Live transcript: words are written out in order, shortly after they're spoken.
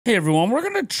Hey everyone, we're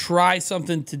gonna try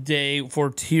something today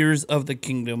for Tears of the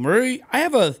Kingdom. I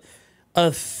have a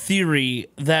theory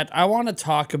that I want to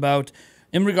talk about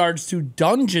in regards to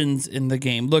dungeons in the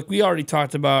game. Look, we already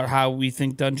talked about how we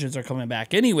think dungeons are coming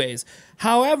back anyways.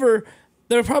 However,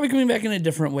 they're probably coming back in a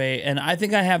different way, and I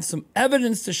think I have some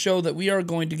evidence to show that we are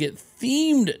going to get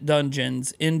themed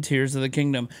dungeons in Tears of the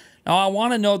Kingdom. Now, I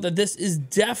want to note that this is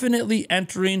definitely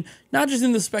entering not just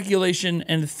in the speculation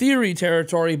and theory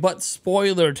territory, but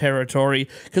spoiler territory,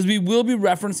 because we will be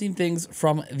referencing things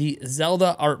from the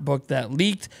Zelda art book that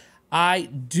leaked. I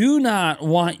do not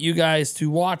want you guys to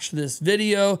watch this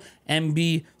video and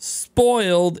be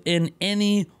spoiled in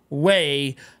any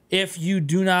way if you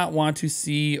do not want to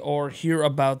see or hear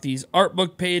about these art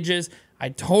book pages. I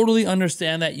totally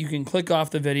understand that. You can click off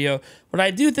the video, but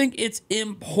I do think it's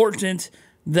important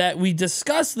that we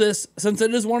discuss this, since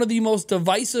it is one of the most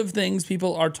divisive things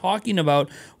people are talking about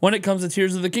when it comes to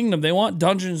Tears of the Kingdom. They want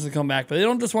dungeons to come back, but they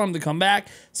don't just want them to come back.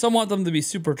 Some want them to be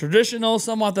super traditional.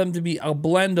 Some want them to be a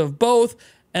blend of both.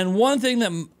 And one thing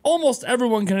that almost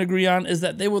everyone can agree on is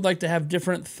that they would like to have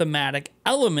different thematic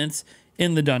elements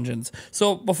in the dungeons.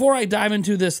 So before I dive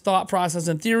into this thought process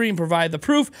and theory and provide the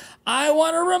proof, I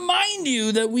want to remind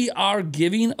you that we are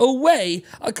giving away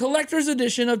a collector's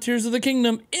edition of Tears of the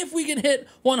Kingdom if we can hit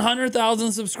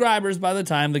 100,000 subscribers by the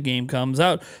time the game comes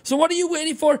out. So what are you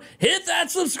waiting for? Hit that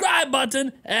subscribe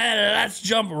button and let's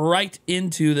jump right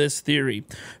into this theory.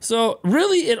 So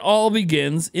really it all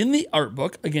begins in the art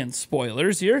book, again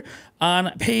spoilers here,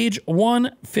 on page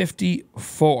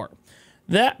 154.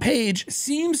 That page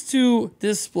seems to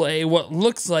display what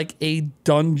looks like a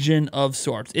dungeon of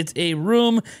sorts. It's a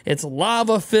room, it's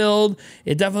lava filled.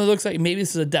 It definitely looks like maybe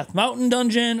this is a Death Mountain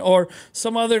dungeon or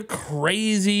some other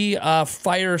crazy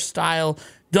fire style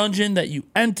dungeon that you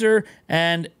enter.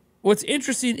 And what's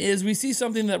interesting is we see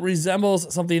something that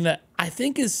resembles something that I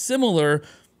think is similar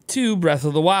to Breath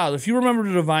of the Wild. If you remember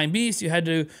the Divine Beast, you had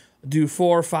to do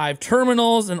 4 or 5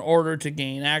 terminals in order to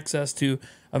gain access to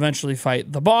eventually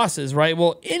fight the bosses, right?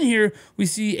 Well, in here, we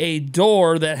see a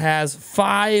door that has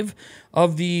 5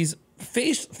 of these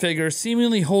face figures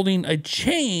seemingly holding a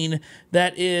chain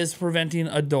that is preventing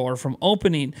a door from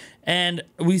opening. And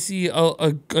we see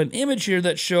an image here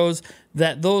that shows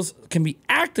that those can be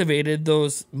activated,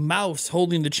 those mouths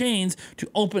holding the chains, to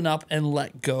open up and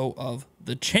let go of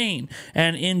the chain.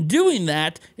 And in doing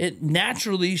that, it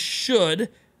naturally should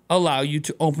allow you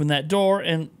to open that door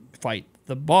and fight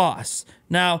the boss.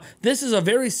 Now, this is a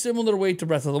very similar way to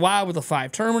Breath of the Wild with the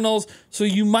 5 terminals, so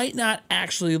you might not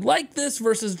actually like this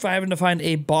versus having to find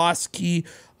a boss key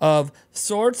of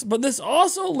sorts, but this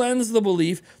also lends the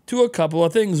belief to a couple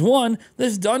of things. One,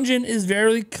 this dungeon is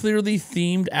very clearly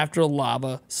themed after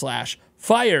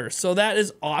lava/fire, so that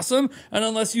is awesome, and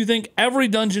unless you think every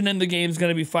dungeon in the game is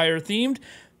going to be fire themed,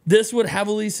 this would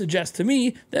heavily suggest to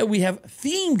me that we have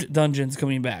themed dungeons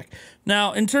coming back.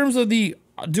 Now, in terms of the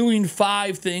doing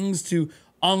 5 things to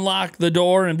unlock the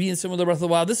door and being similar to Breath of the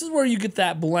Wild, this is where you get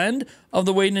that blend of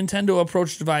the way Nintendo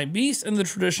approached Divine Beast and the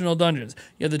traditional dungeons.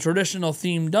 You have the traditional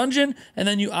themed dungeon, and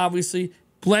then you obviously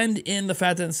blend in the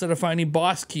fact that instead of finding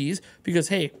boss keys, because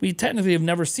hey, we technically have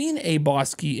never seen a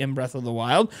boss key in Breath of the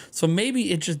Wild, so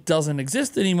maybe it just doesn't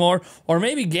exist anymore, or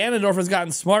maybe Ganondorf has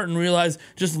gotten smart and realized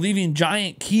just leaving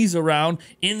giant keys around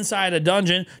inside a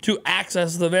dungeon to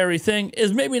access the very thing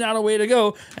is maybe not a way to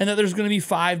go, and that there's going to be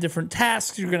 5 different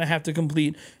tasks you're going to have to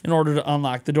complete in order to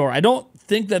unlock the door. I don't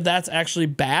think that that's actually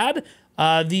bad.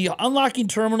 The unlocking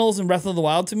terminals in Breath of the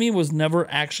Wild to me was never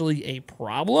actually a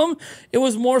problem. It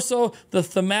was more so the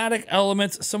thematic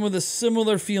elements, some of the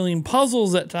similar feeling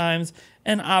puzzles at times,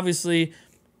 and obviously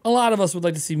a lot of us would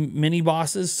like to see mini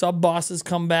bosses, sub bosses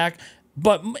come back.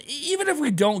 But even if we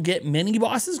don't get mini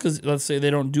bosses, because let's say they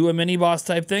don't do a mini boss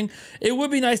type thing, it would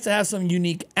be nice to have some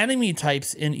unique enemy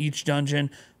types in each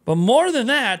dungeon. But more than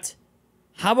that,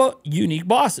 how about unique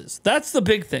bosses? That's the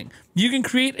big thing. You can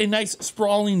create a nice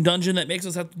sprawling dungeon that makes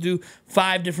us have to do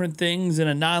 5 different things in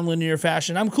a non-linear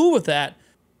fashion. I'm cool with that,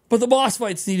 but the boss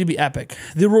fights need to be epic.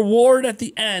 The reward at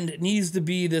the end needs to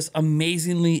be this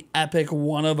amazingly epic,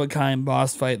 one-of-a-kind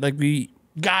boss fight like we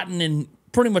gotten in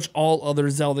pretty much all other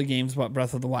Zelda games but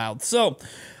Breath of the Wild. So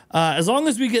as long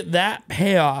as we get that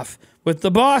payoff with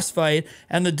the boss fight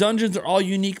and the dungeons are all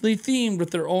uniquely themed with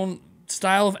their own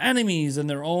style of enemies and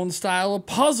their own style of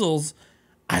puzzles,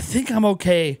 I think I'm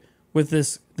okay with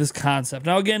this concept.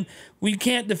 Now again, we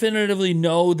can't definitively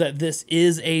know that this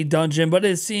is a dungeon, but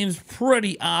it seems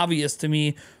pretty obvious to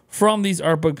me from these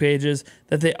art book pages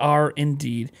that they are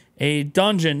indeed a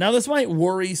dungeon. Now this might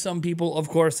worry some people, of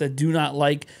course, that do not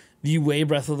like the way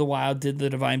Breath of the Wild did the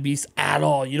Divine Beast at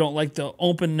all. You don't like the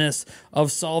openness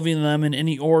of solving them in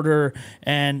any order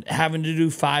and having to do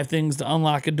 5 things to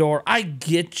unlock a door. I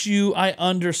get you. I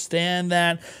understand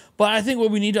that. But I think what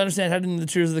we need to understand heading into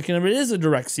the Tears of the Kingdom, it is a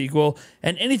direct sequel,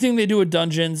 and anything they do with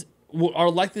dungeons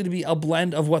are likely to be a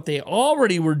blend of what they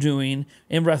already were doing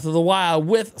in Breath of the Wild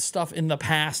with stuff in the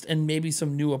past and maybe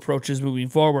some new approaches moving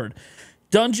forward.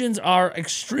 Dungeons are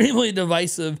extremely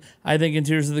divisive, I think, in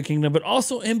Tears of the Kingdom, but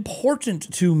also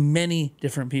important to many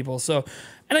different people. So,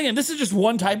 and again, this is just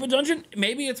one type of dungeon.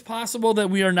 Maybe it's possible that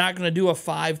we are not going to do a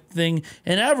 5 thing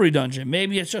in every dungeon.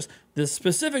 Maybe it's just this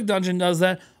specific dungeon does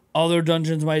that. Other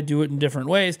dungeons might do it in different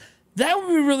ways. That would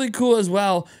be really cool as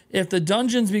well if the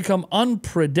dungeons become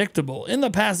unpredictable. In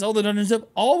the past, all the dungeons have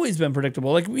always been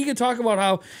predictable. Like, we could talk about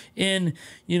how in,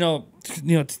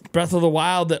 Breath of the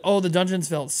Wild that, the dungeons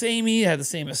felt samey, had the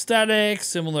same aesthetic,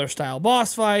 similar style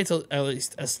boss fights, at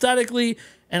least aesthetically.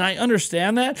 And I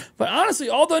understand that. But honestly,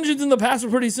 all dungeons in the past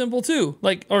were pretty simple too.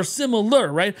 Or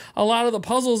similar, right? A lot of the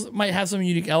puzzles might have some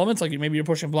unique elements, like maybe you're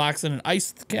pushing blocks in an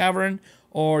ice cavern,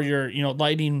 or you're,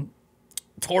 lighting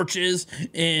torches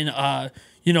in a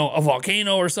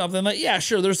volcano or something. Like, yeah,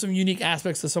 sure, there's some unique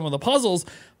aspects to some of the puzzles,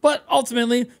 but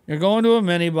ultimately you're going to a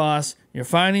mini boss, you're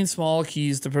finding small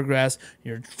keys to progress,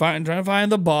 you're trying to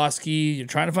find the boss key, you're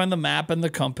trying to find the map and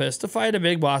the compass to fight a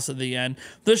big boss at the end.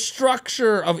 The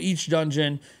structure of each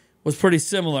dungeon was pretty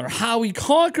similar. How we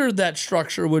conquered that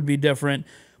structure would be different,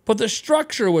 but the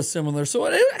structure was similar. So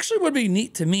it actually would be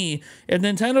neat to me if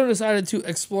Nintendo decided to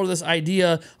explore this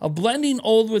idea of blending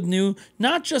old with new,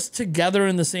 not just together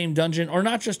in the same dungeon, or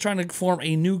not just trying to form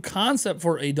a new concept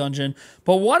for a dungeon,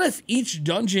 but what if each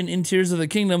dungeon in Tears of the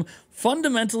Kingdom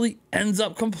fundamentally ends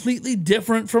up completely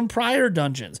different from prior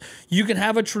dungeons? You can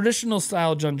have a traditional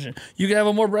style dungeon. You can have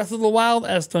a more Breath of the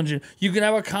Wild-esque dungeon. You can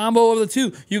have a combo of the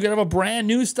two. You can have a brand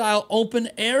new style open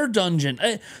air dungeon.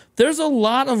 There's a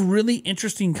lot of really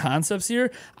interesting concepts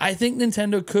here. I think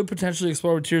Nintendo could potentially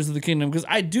explore with Tears of the Kingdom, because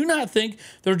I do not think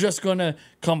they're just going to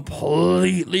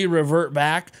completely revert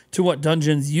back to what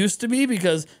dungeons used to be,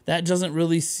 because that doesn't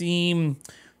really seem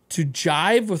to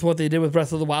jive with what they did with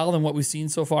Breath of the Wild and what we've seen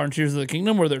so far in Tears of the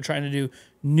Kingdom, where they're trying to do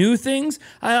new things.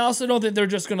 I also don't think they're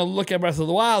just going to look at Breath of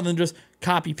the Wild and just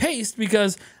copy paste,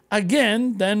 because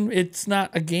again, then it's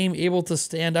not a game able to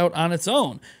stand out on its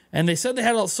own. And they said they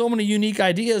had so many unique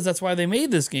ideas, that's why they made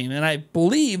this game. And I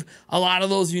believe a lot of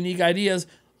those unique ideas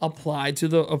apply to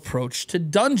the approach to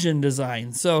dungeon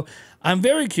design. So I'm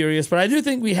very curious, but I do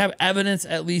think we have evidence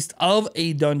at least of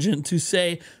a dungeon to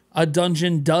say a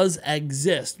dungeon does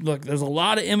exist. Look, there's a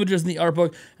lot of images in the art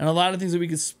book and a lot of things that we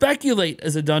could speculate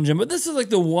as a dungeon, but this is like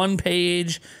the one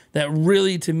page that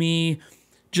really, to me,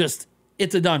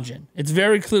 it's a dungeon. It's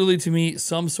very clearly, to me,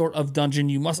 some sort of dungeon.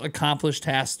 You must accomplish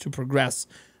tasks to progress.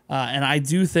 And I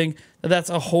do think that that's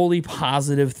a wholly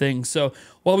positive thing. So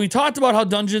while we talked about how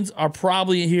dungeons are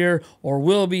probably here or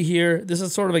will be here, this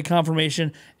is sort of a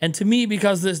confirmation. And to me,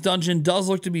 because this dungeon does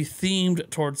look to be themed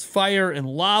towards fire and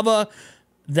lava,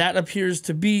 that appears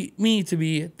to be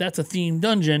that's a themed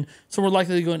dungeon. So we're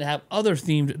likely going to have other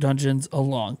themed dungeons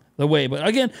along the way. But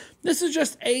again, this is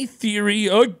just a theory,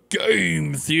 a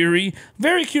game theory.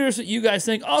 Very curious what you guys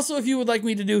think. Also, if you would like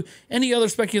me to do any other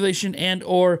speculation and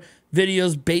or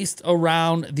videos based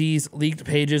around these leaked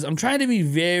pages, I'm trying to be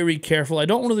very careful. I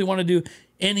don't really want to do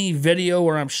any video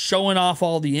where I'm showing off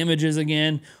all the images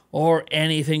again or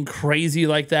anything crazy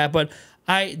like that, but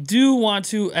I do want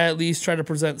to at least try to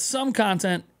present some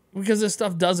content, because this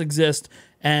stuff does exist.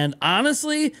 And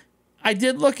honestly, I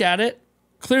did look at it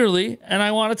clearly and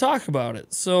I want to talk about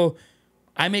it. So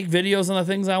I make videos on the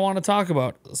things I want to talk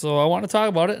about. So I want to talk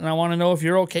about it, and I want to know if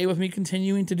you're okay with me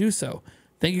continuing to do so.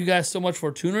 Thank you guys so much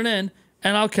for tuning in,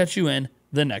 and I'll catch you in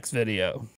the next video.